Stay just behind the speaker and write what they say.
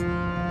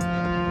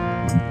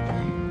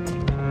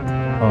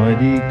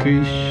Hare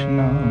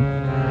Krishna,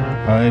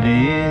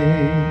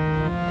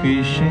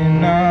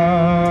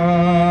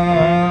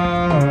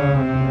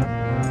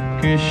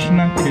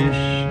 Krishna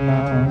Krishna,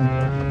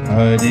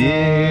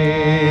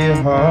 Hare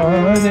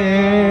Hare,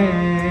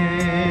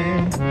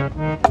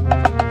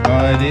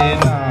 Hare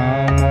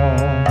Rama,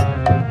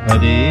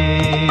 Hare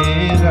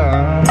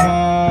Rama,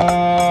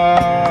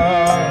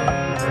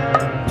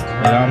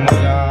 Rama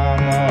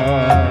Rama,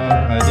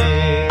 Hare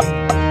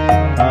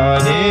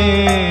Hare.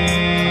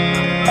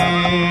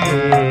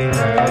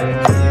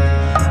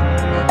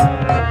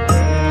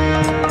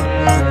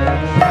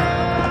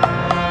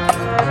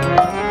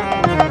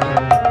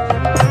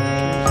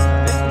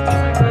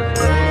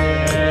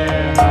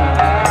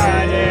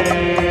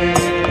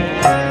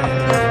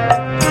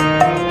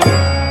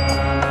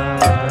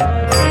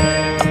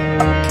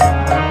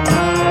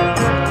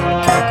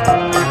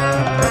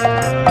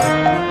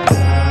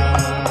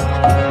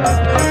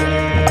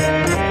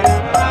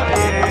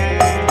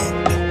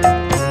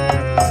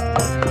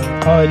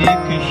 Hare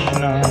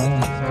Krishna,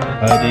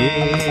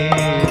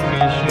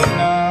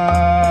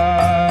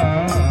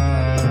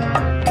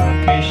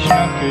 Krishna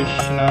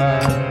Krishna,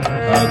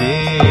 Hare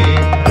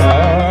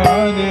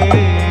Hare,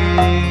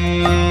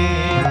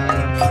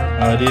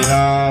 Hare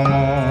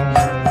Rama,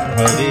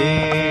 Hare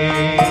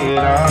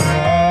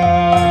Rama,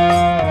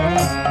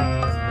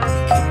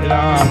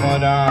 Rama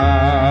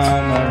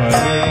Rama,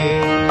 Hare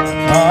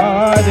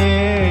Hare.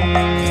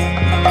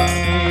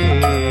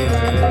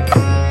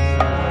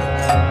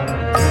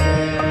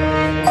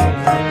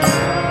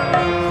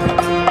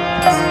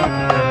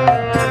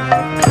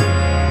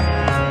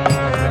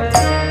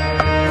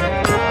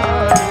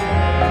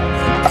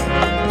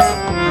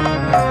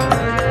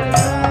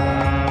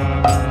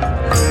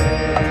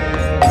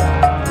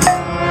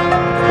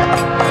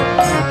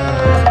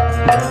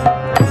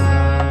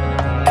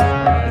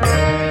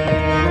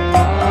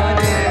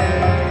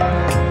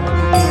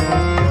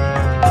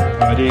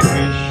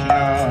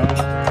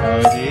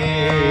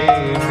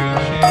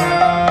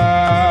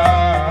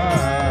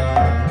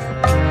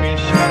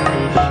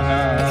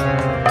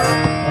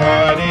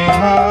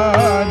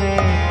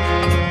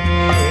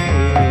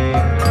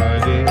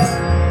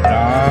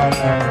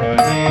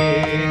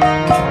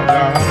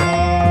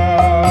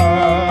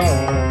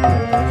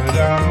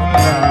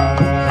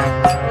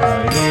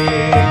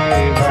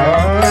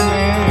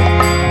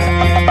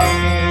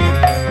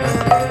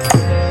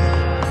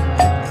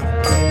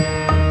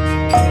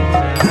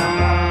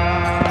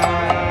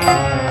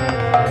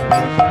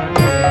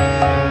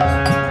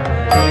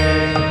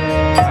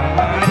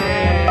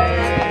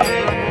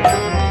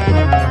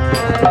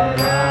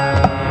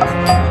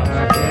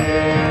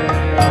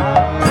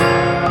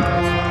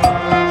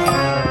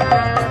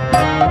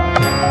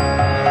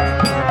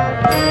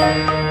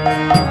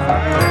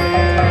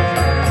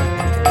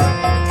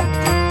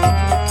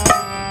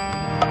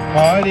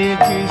 Hare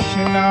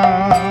Krishna,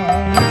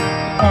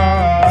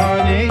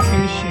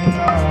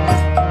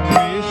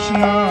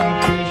 Krishna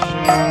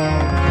Krishna,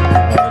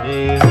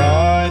 Hare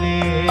Hare,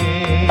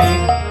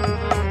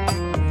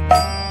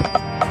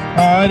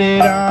 Hare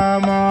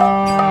Rama,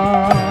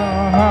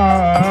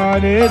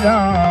 Hare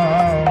Rama,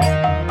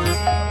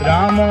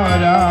 Rama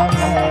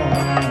Rama,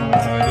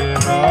 Hare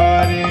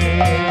Hare.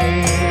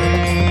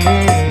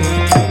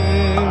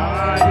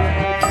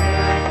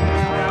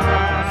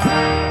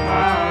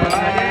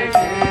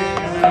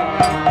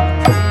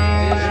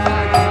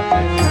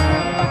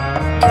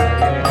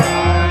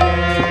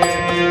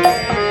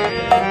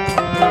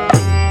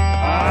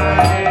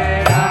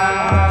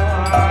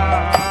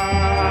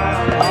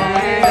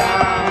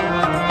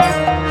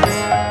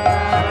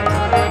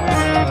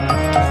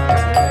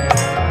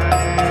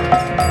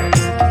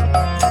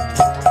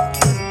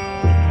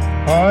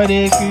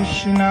 Hare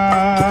Krishna,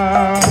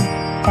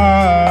 Krishna Krishna, Hare Hare, Hare Rama, Hare Rama, Rama Rama,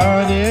 Hare Hare.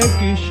 Hare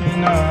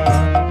Krishna,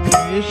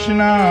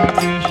 Krishna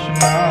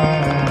Krishna,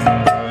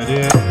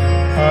 Hare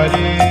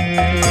Hare,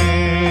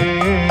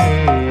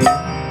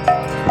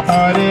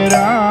 Hare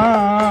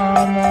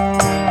Rama,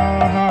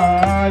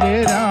 Hare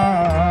Rama,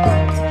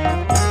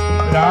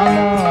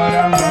 Rama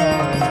Rama,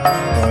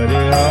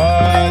 Hare Hare.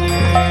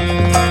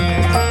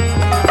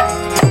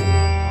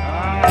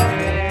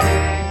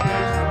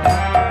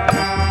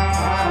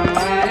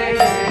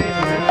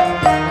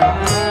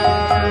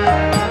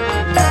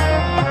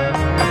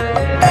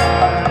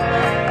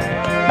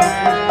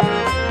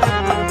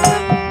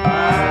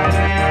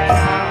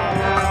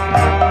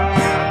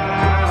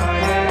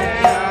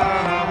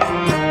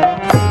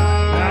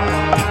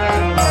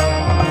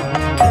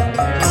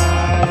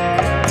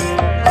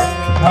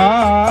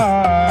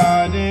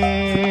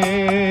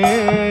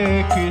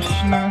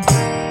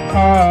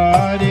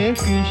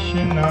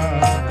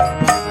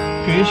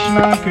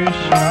 Krishna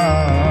Krishna,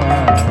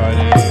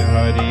 Hare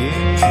Hare,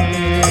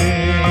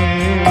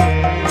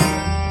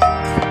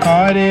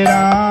 Hare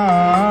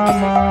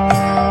Rama,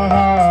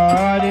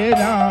 Hare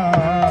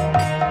Rama,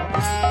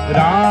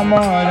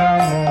 Rama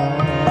Rama,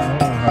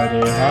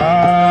 Hare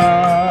Hare.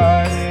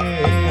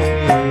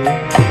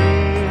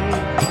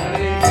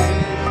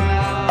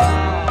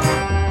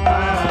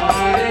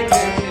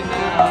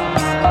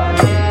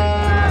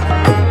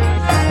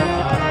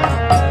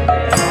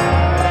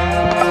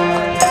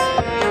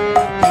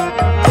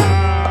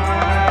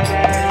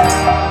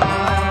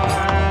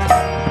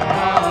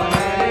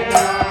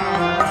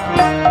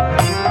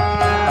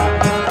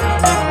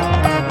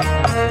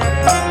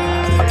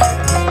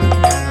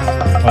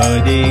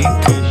 Hare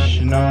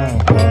Krishna,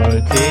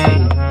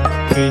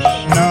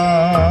 Krishna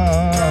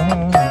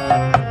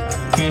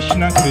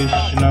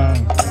Krishna,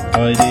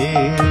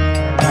 Hare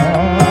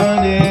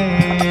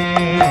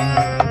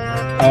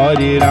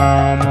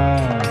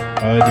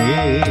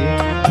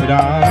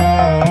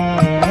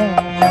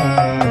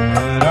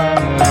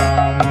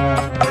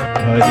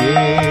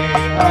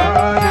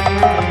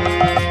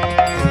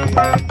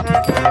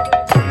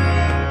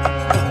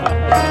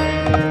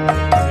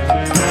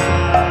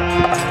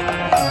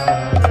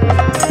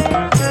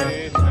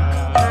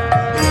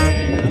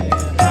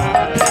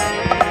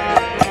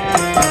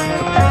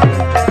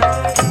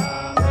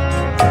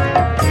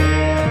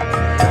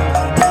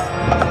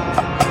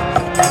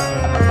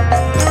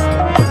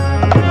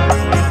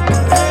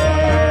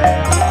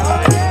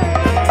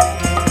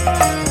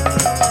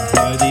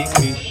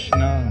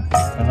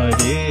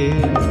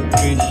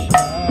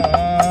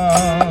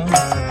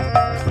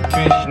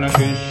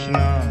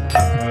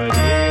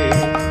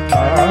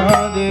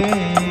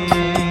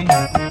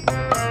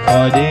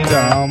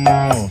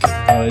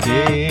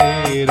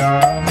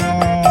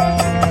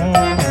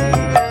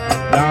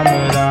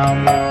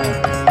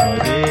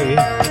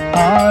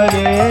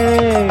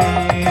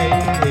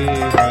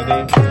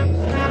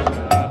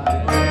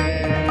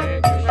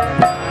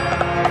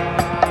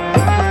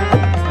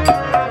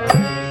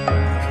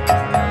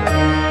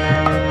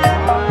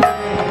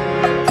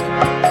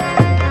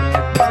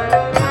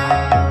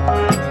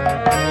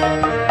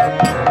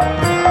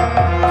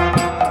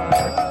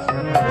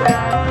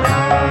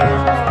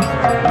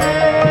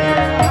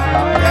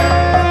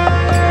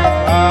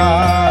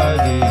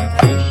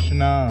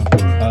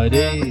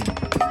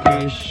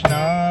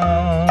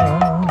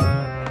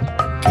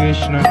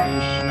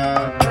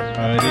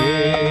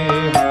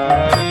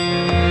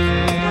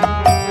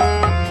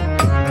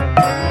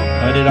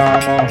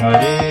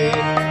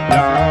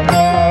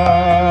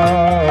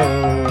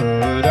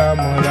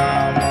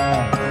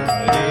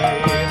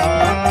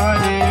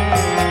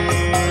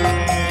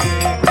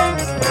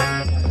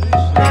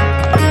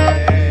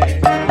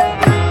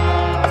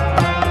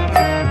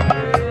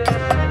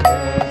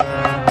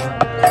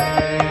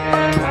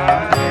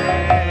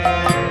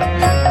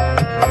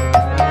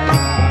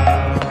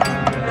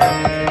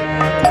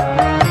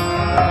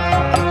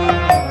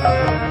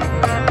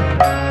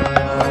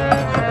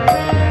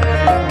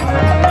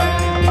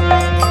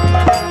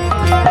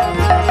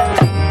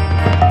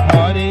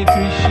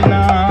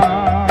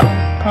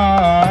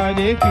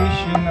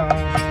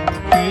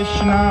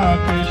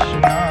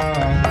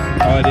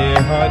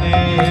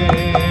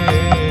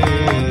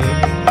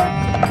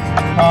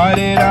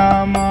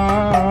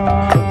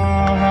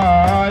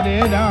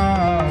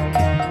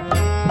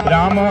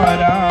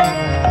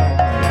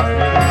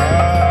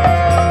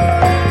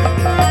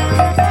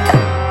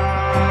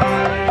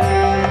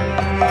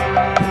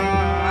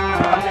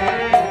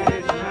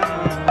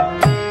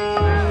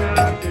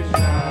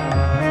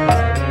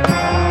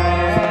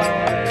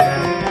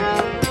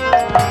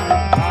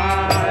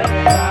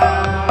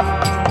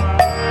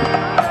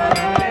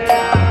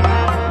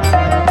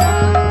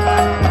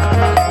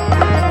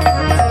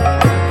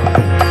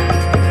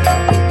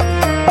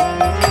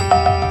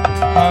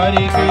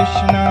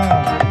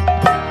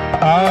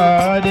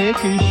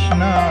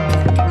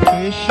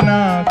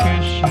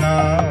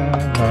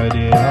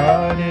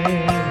Hare,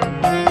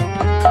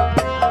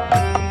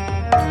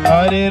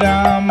 Hare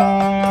Rama,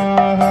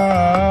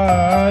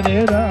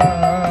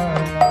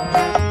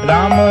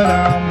 Rama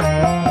Rama,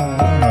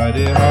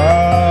 Hare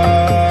Hare.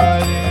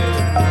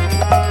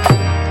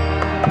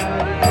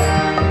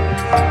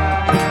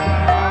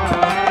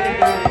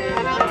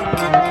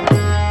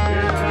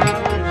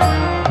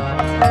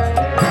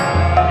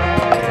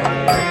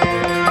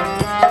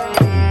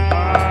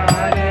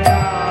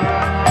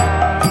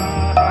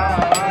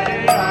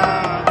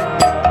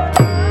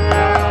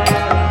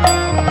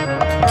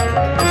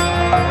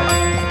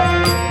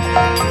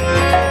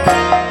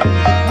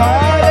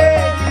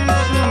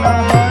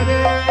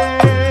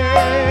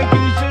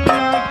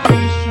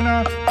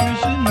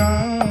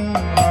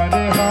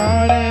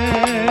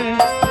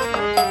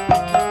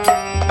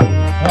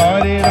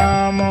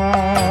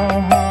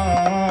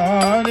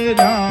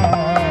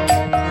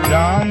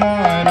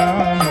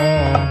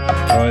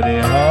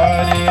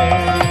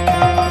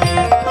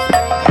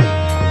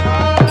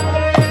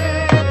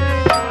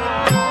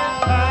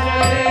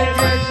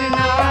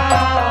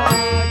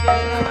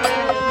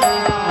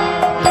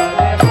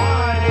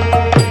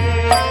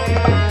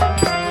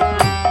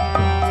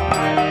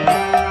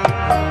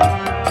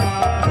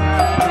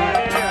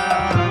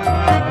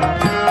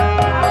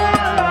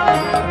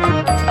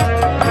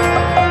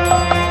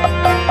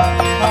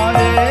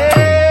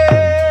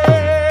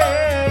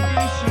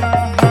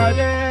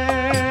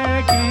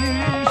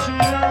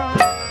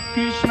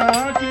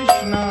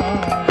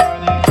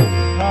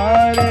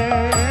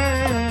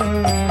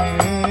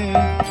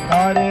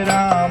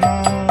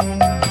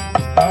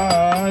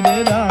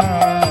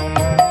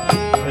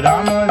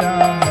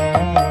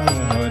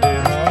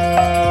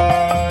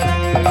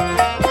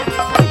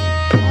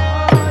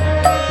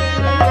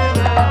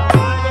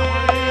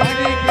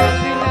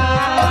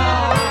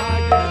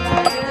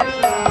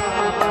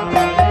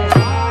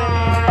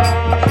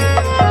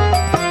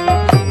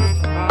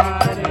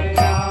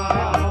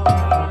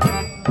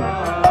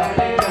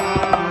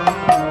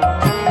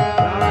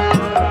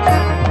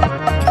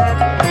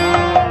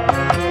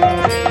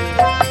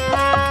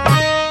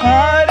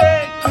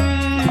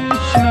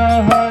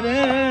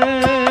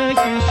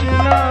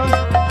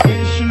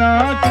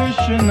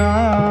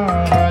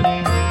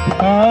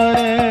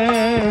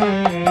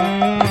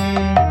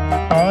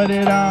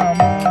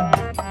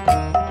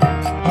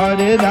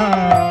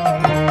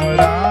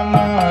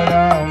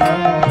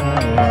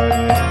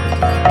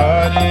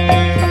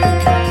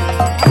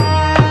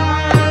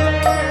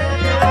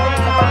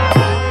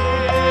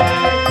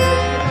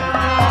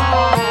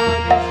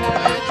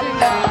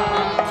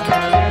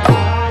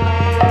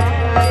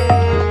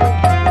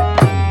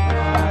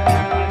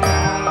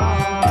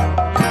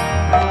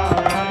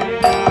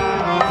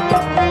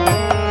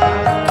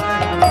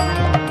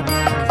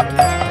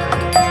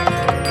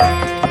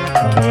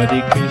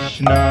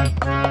 Krishna,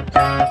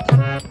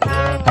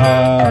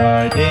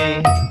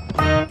 Hare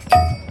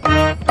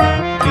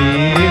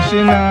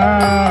Krishna,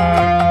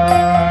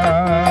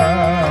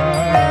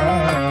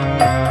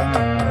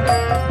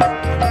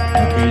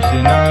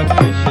 Krishna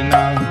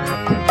Krishna,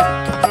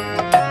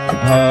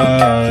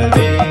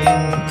 Hare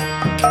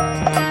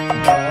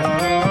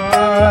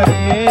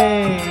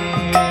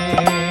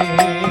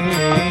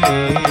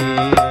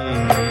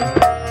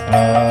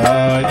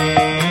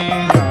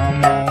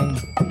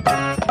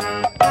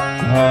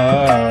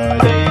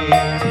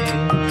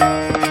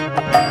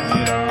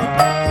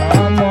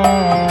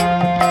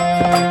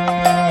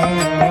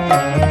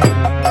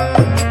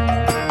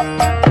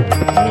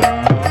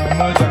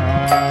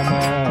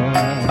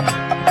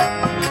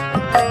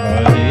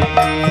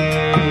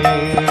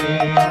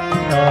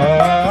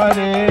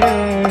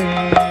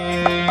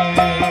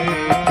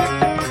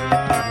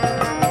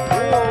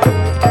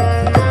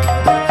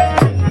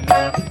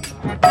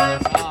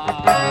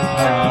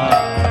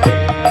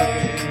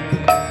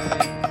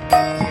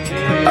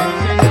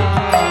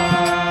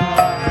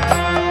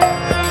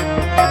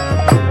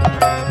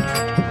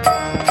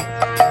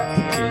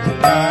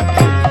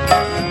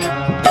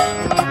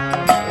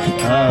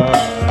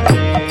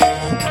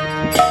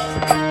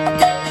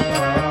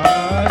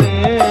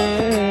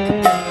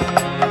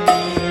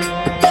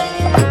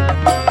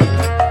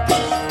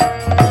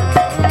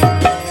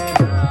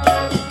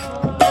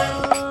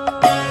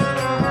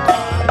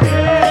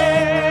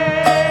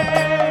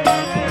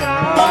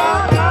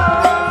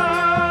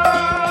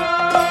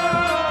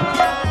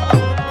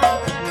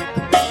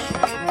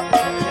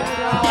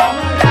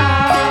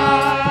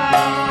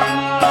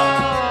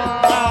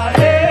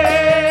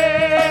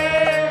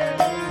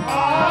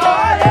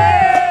Hare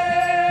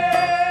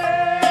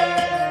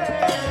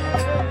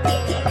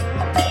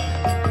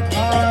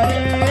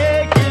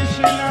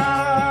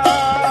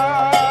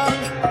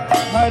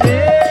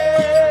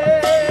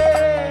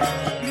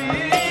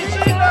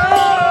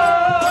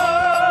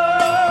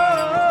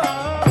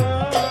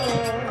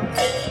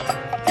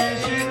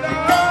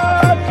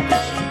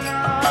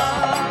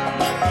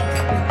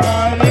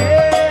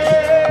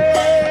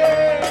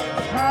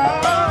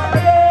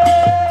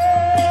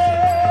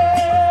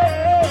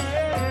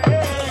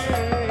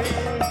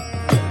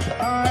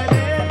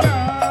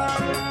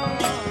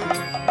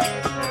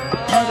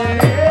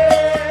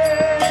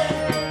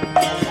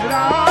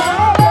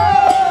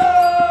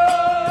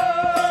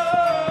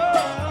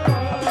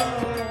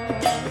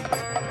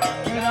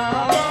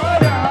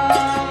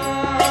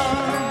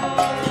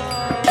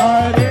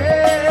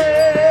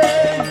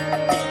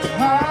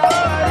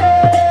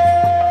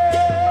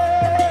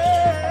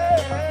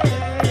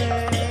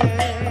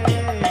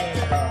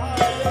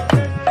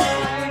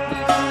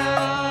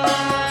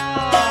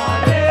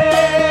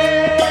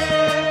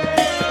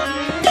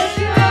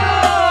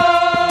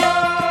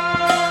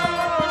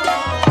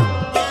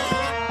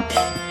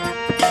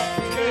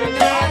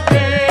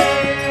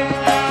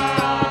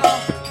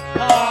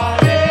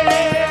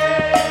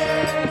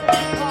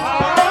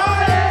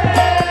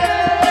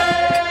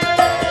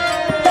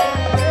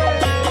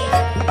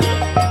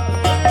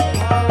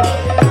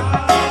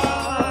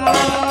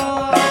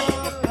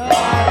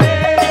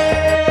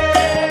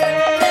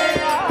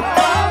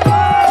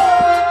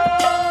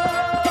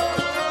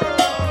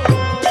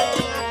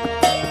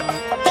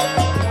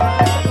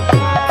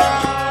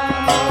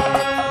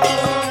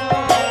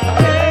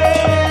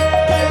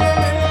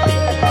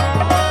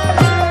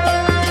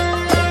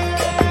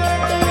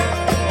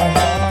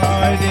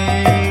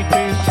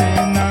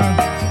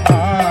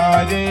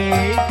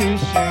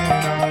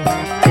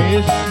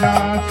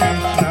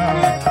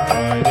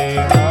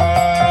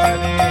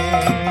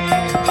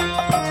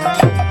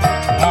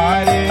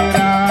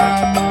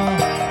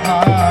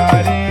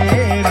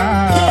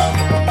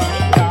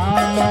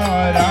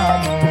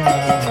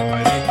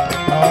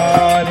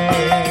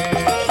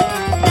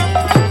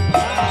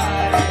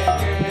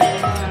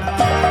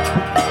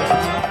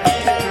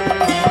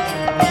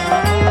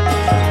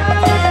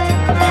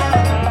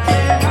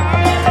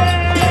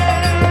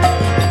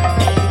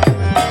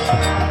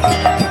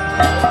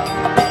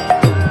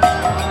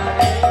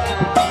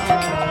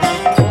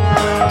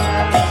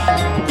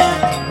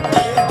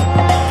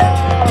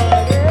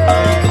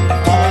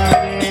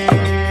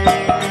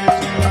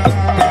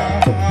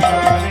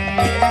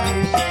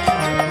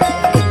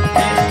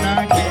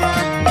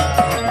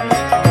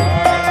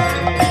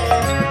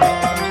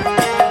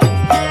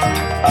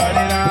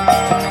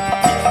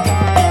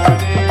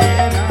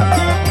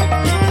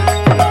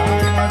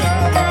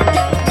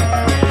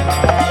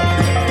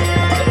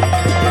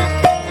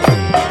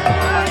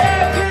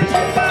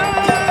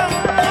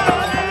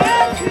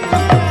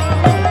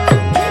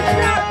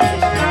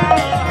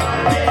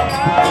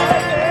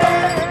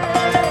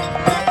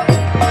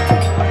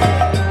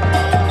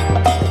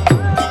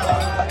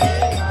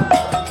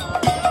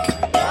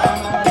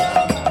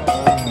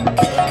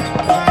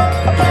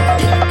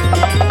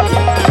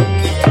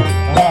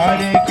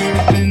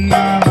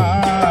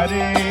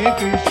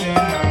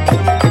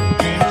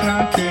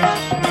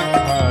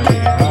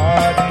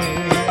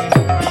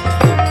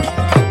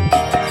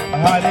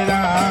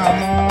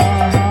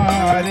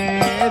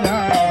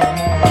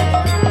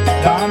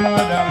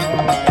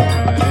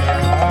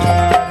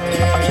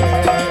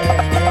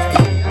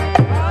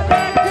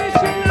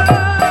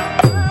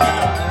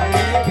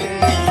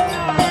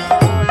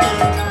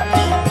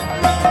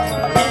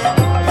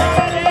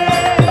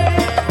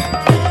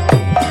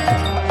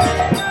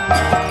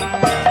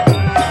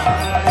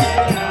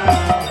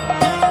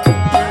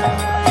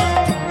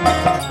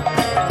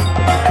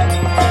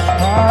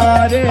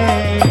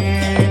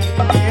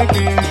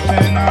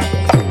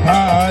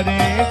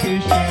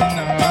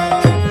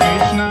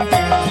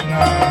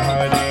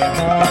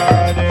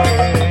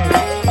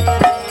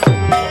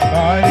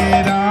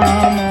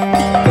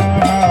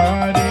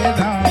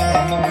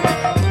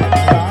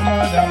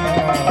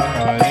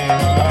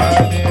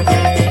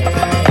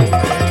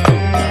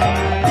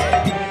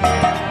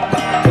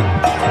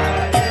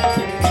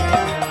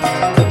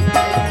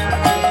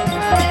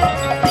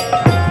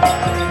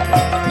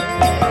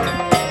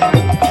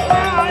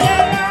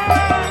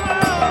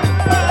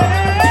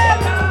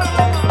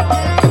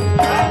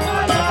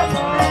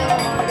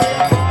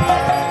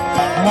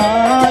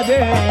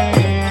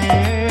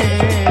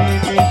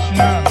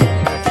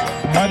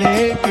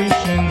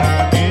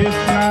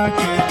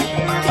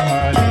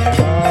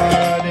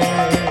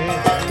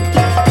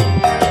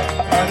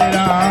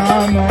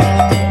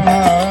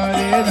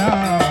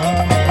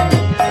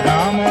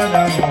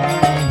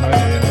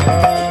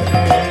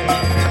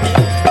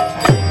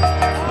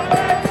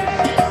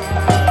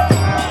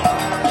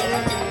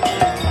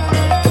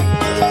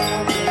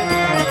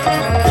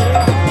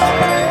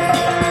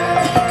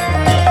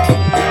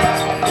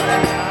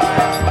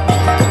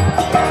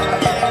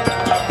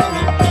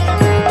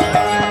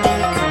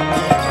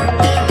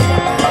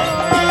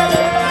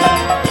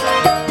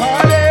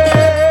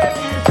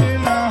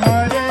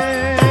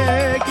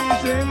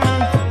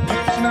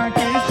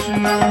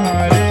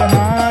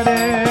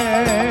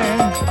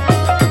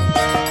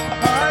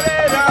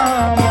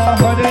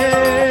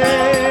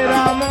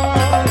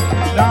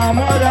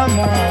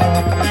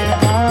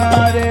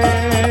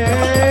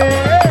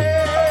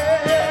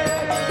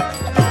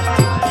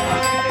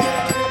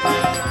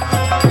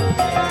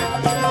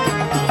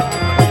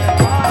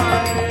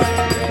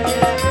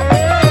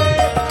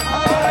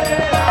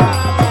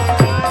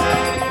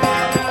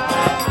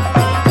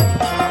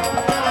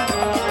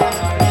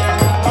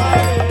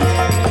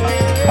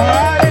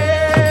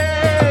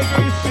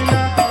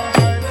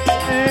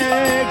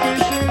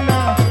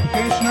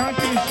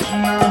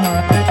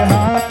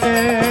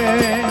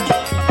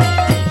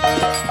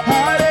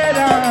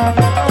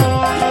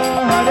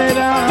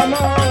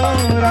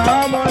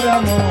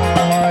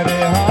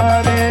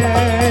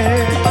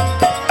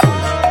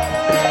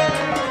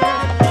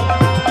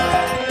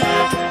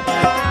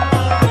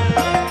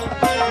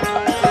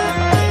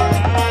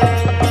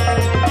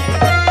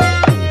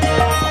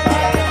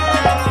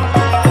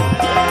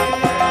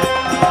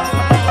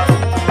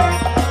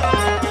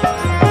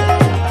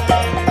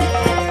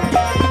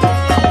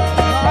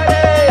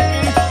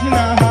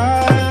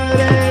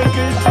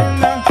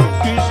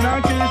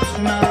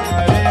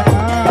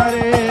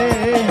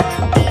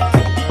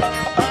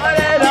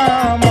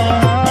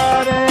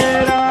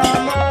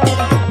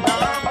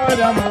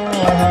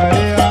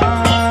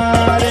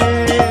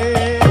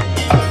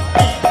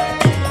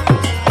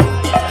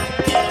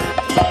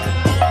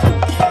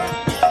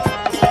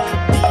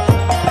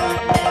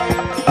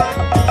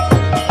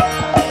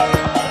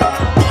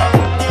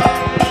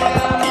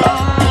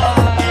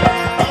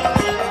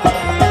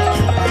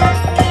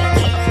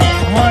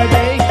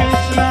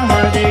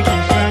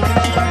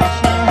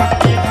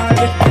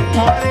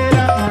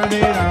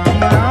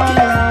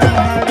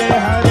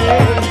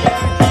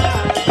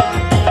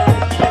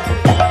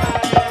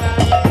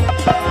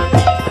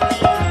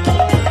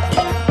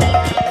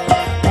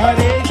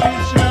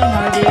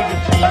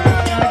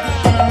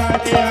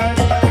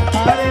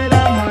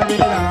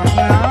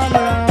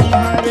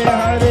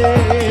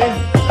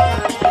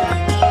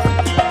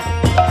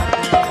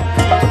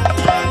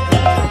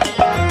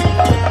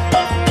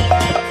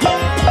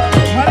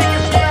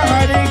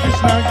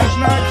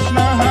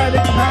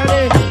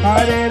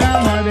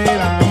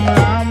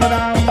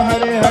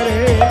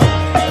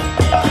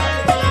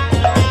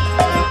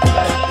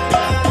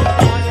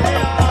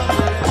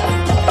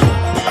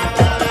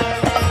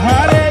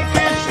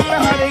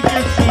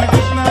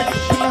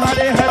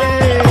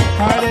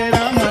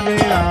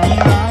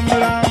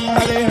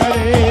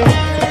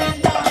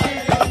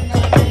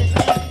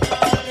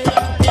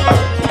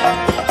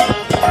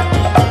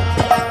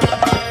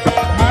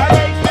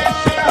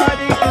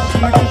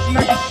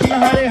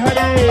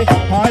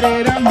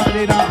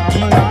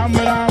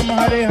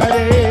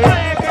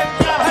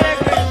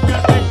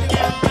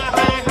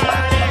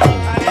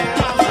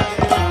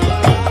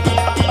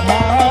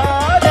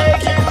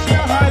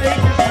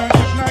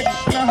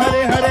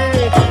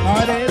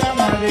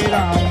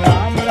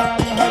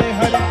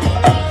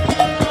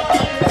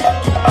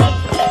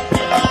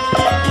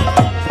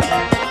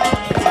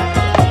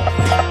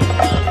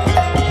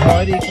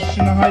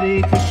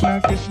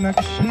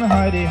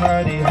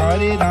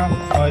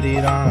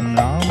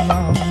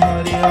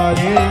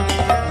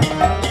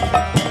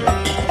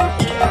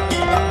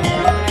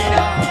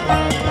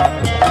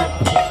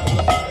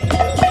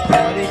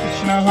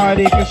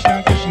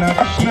Krishna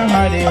Krishna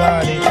Hare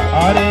Hare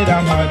Hare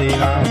Ram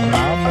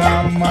Ram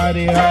Ram Hare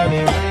Hare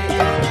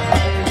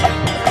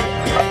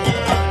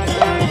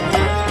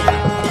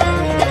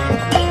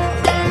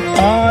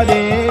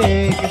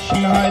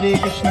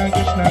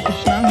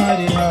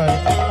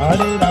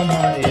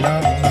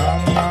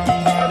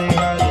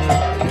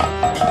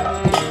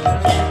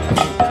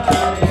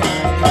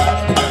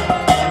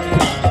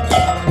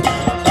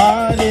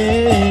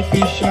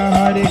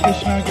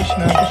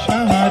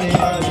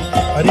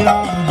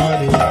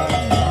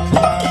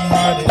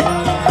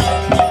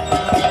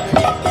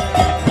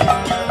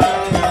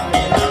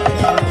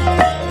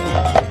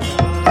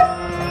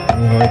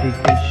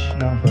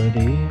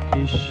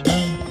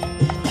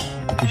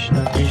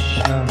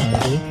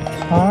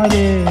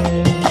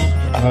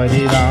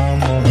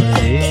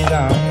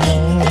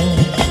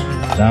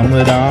Ram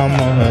Ram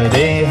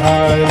Hare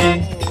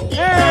Hare.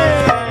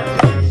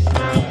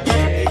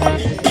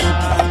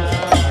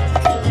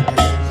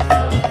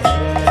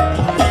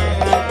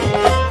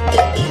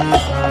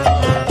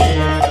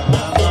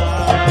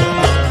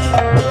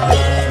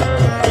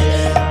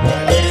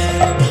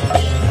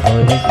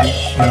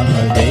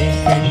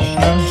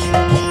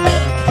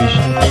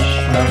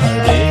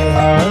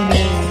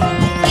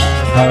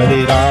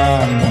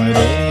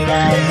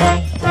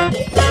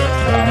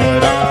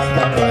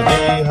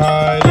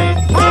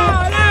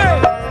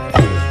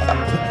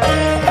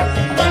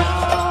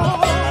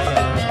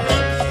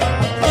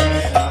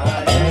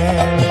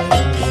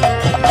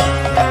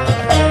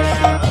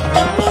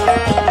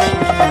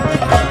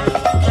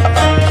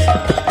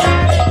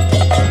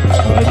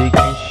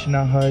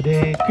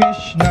 Hare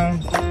Krishna,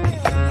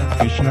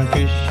 Krishna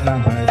Krishna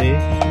Hare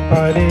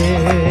Hare,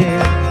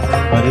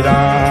 Hare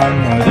Ram,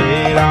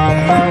 Hare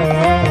Rama,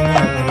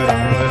 Rama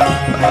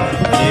Rama,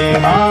 Hare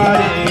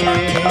Hare.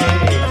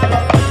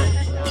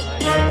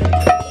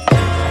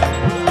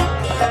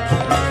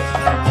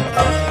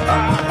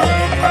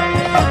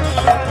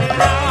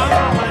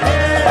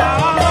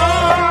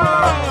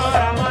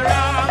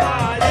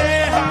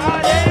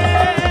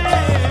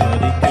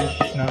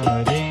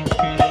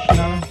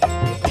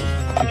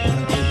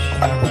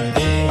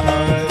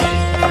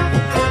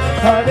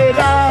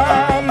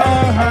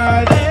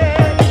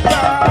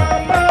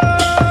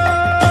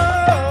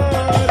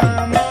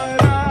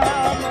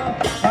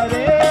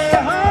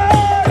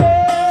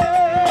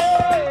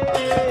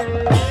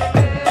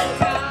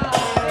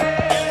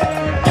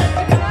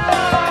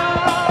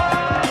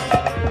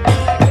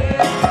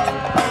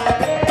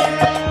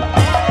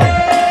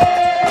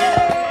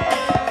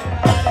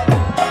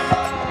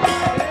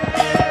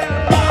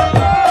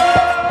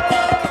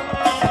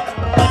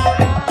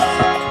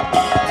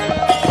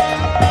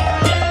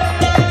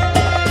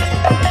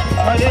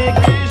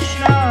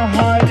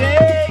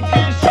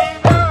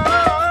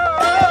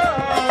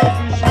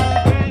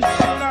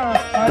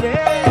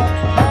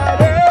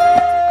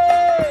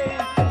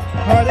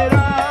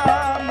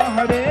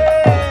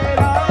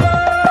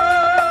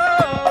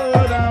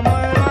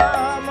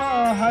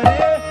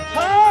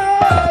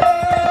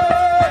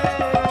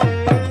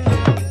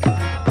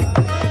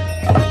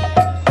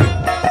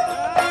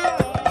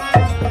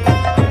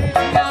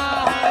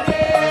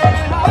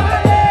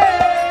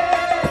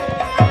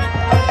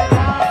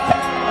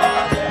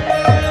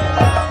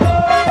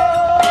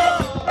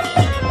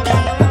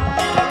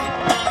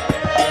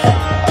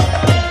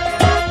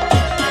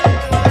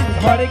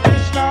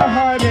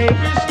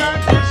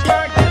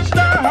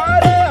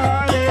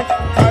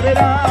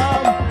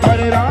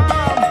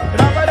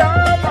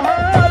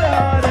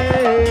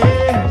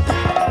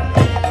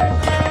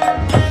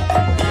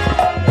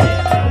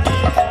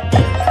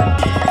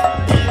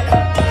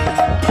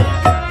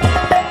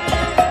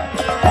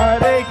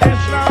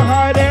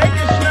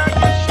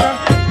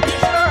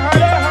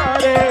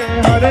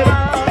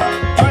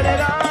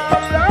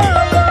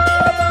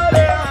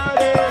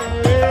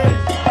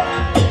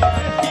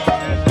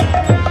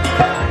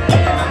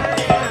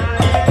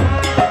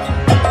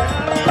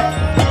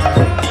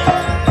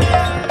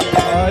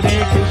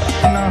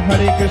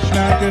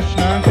 Krishna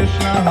Krishna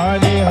Krishna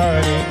Hare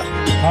Hare,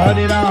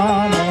 Hare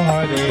Ram,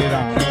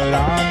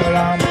 Ram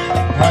Ram,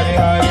 Hare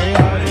Hare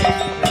Hare.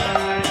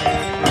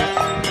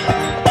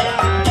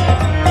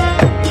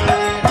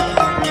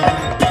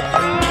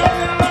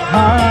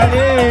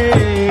 Hare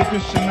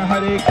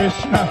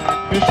Krishna,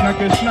 Krishna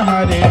Krishna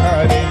Hare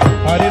Hare,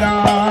 Hare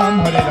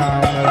Ram,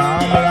 Ram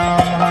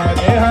Ram,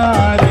 Hare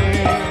Hare.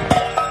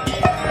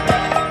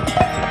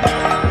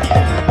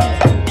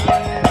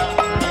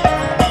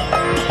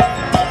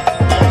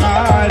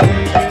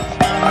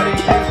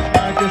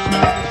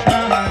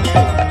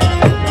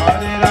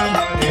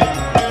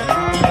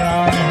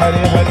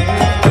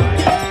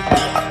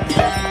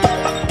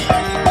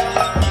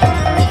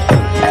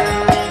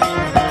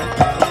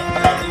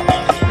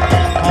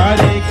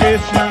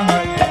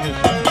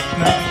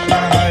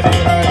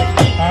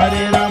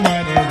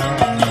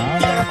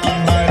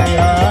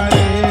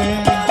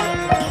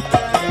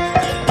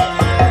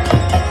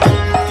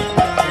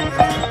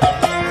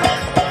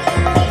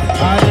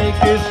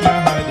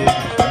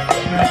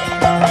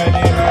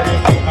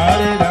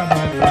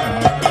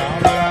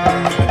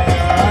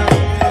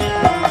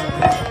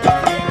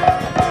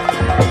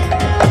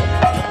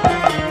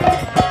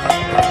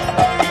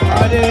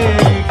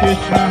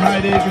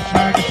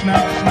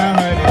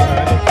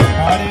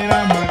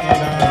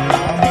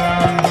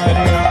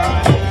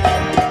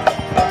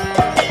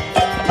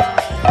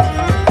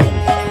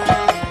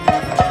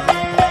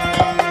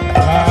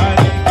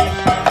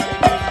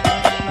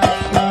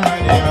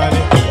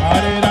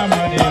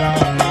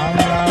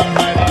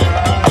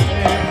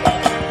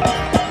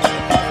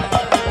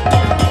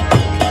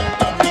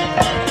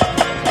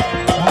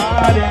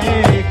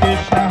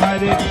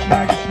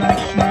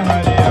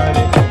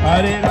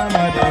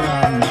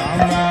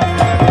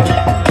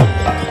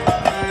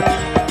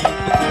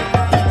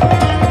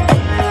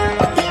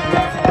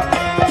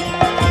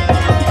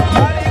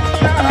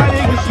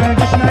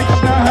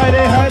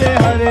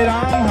 Hare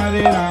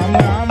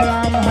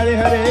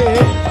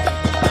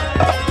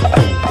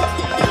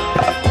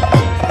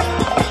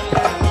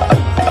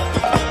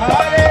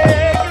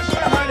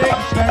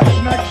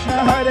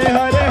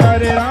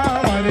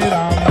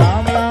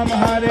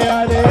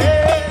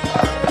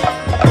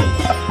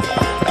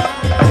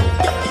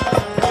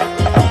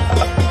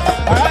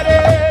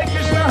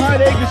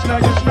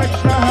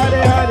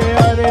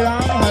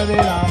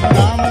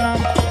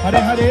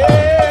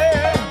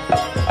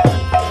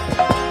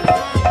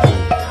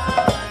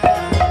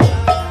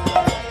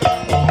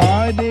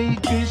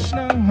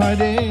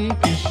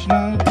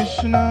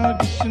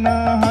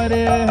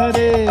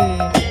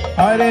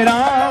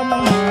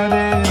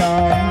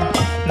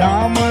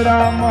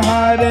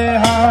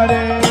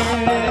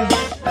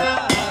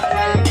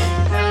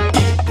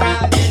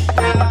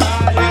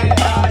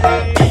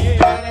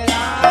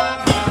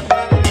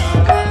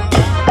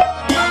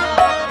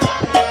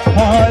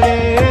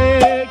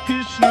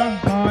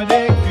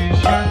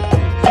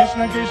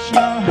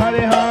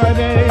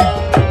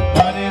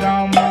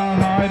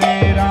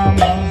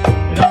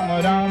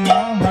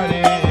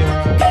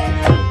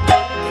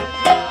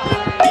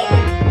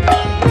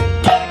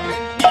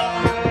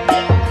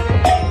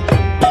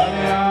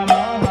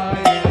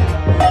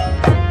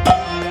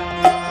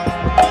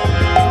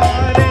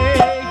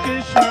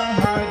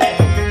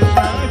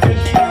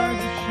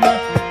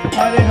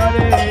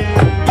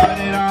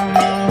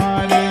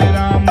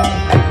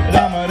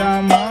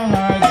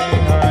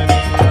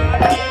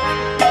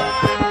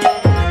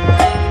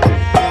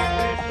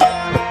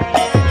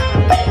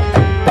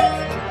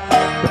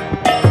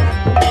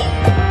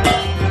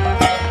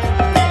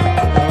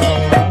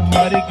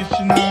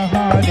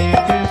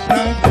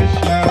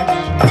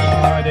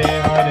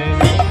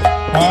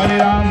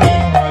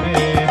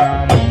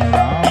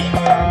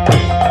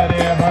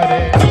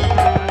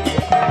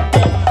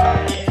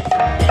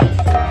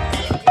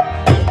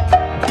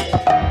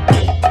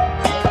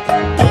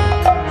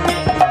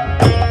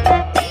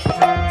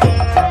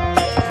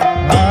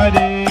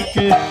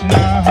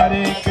Krishna,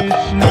 Hare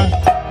Krishna,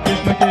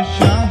 Krishna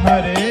Krishna,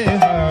 Hare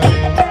Hare,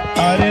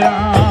 Hare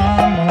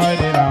Ram,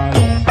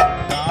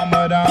 Ram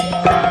Ram,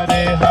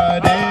 Hare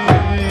Hare.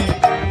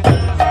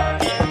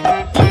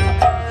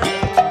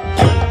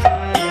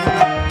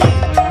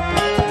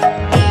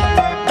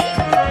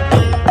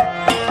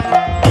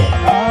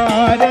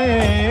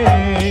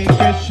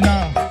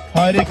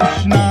 Hare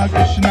Krishna,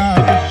 Krishna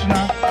Krishna,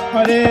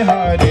 Hare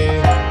Hare,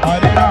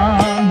 Hare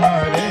Ram,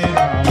 Ram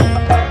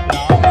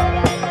Ram,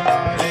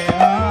 Hare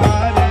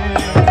Hare.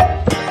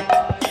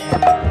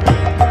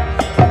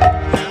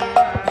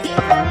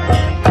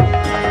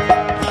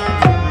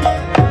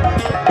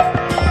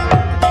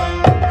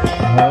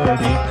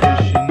 Hare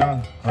Krishna,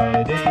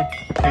 Hare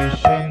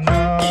Krishna,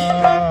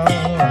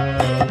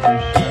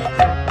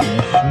 Krishna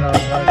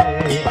Krishna,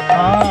 Hare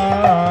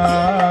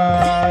Hare,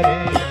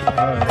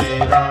 Hare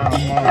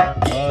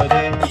Rama,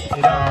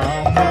 Hare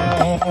Rama,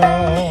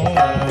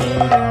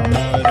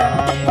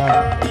 Rama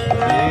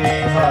Rama,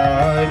 Hare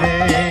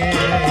Hare.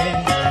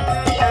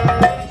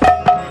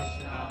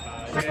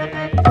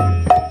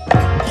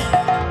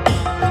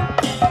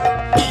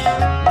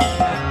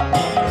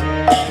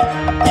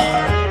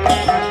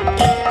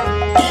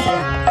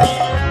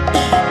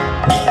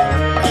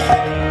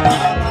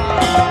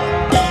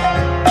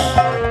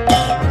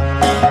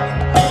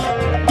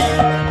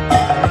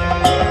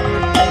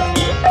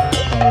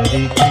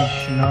 Hare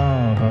Krishna,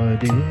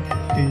 Hare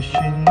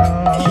Krishna,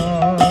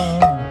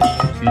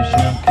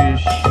 Krishna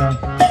Krishna,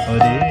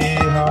 Hare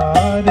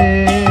Hare,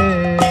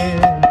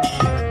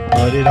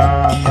 Hare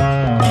Rama,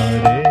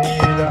 Hare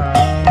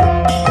Rama,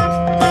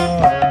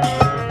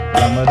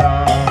 Rama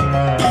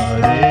Rama,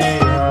 Hare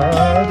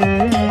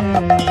Hare.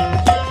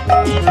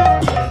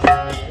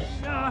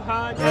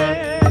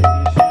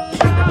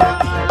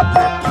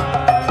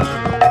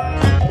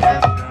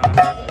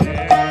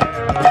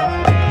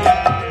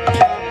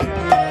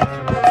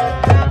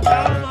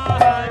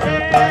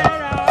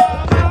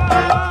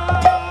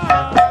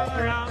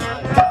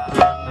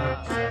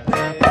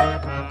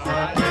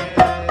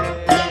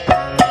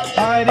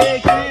 Hare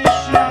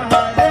Krishna,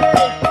 Hare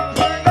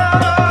Krishna,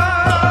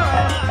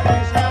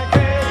 Krishna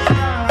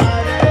Krishna,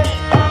 Hare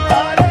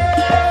Hare,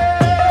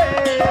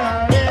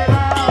 Hare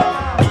Rama,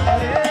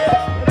 Hare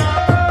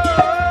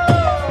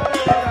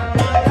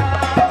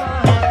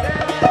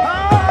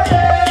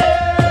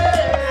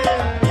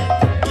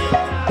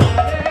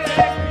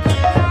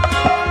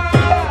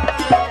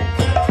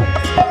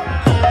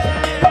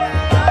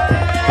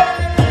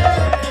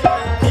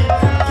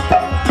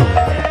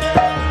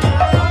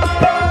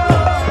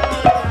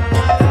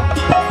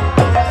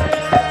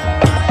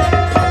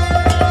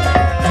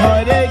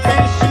Hare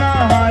Krishna,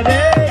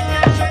 Hare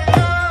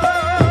Krishna,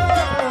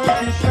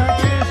 Krishna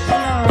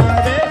Krishna,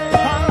 Hare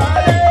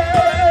Hare,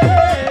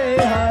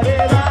 Hare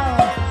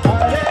Rama,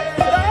 Hare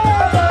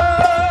Rama,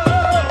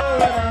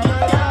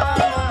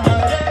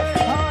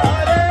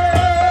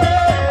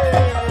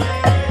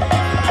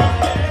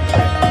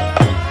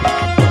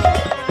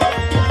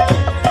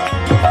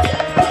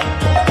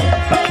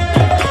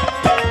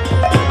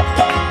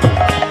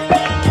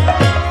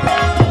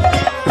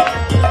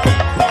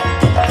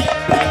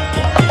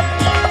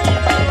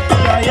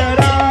 Jaya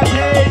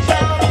Radhe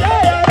Shyam,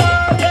 Jaya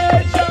Radhe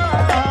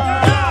Shyam,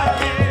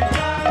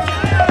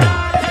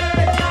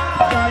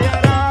 Jaya Radhe Shyam, Jaya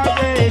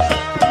Radhe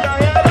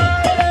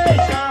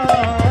Shyam,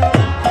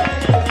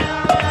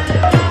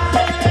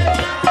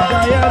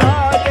 Jaya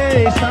Radhe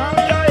Shyam,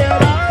 Jaya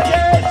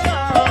Radhe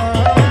Shyam,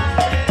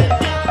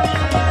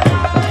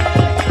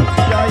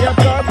 Jaya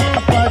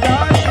Prabhupada,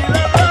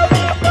 Srila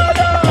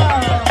Prabhupada,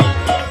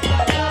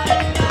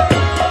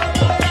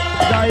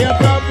 Jaya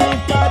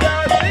Prabhupada,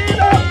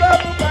 Srila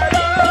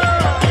Prabhupada.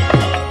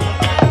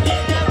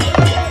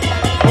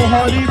 Oh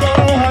Hari Bo,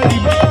 Hari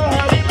Bo,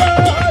 Hari Bo,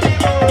 Hari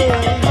Bo.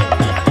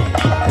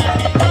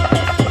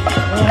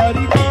 Oh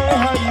Hari Bo,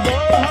 Hari Bo,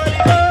 Hari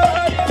Bo,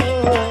 Hari Bo.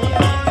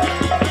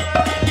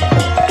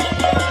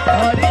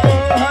 Hari Bo,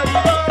 Hari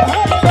Bo,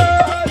 Hari Bo,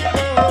 Hari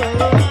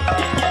Bo.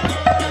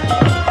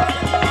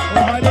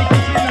 Oh Hare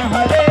Krishna,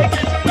 Hare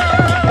Krishna,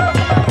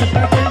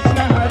 Krishna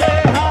Krishna, Hare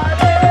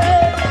Hare,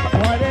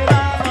 Hare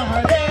Rama,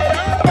 Hare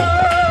Rama,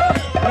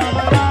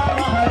 Rama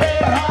Rama, Hare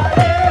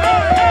Hare.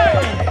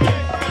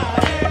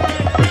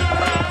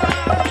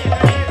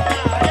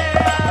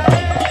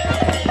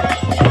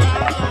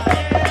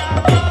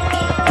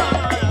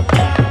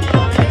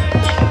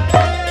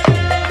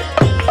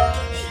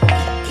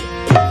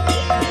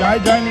 Jai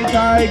Jai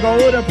Nitai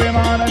Gaur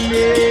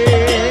Premanande,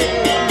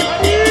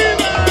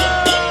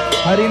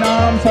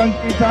 Harinam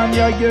Sankirtan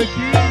Yagya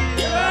ki,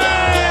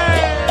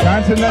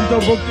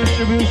 Transcendental Book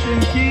Distribution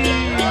ki,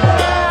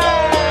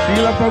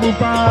 Srila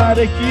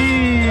Prabhupada ki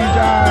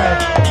Jai,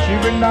 Shri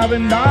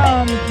Vrindavan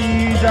Dham ki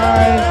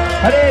Jai,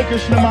 Hare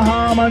Krishna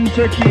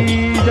Mahamantra ki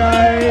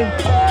Jai,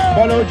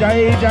 Bolo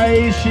Jai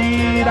Jai Shri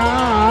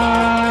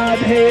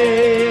Radhe.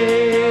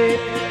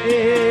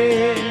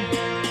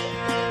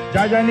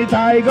 Jai Jai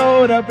Nitai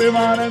Gaur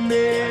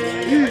Premanande.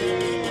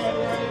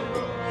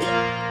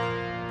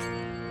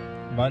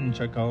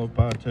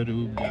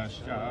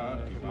 Vanchakalpatarubhyascha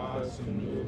kripa sindhu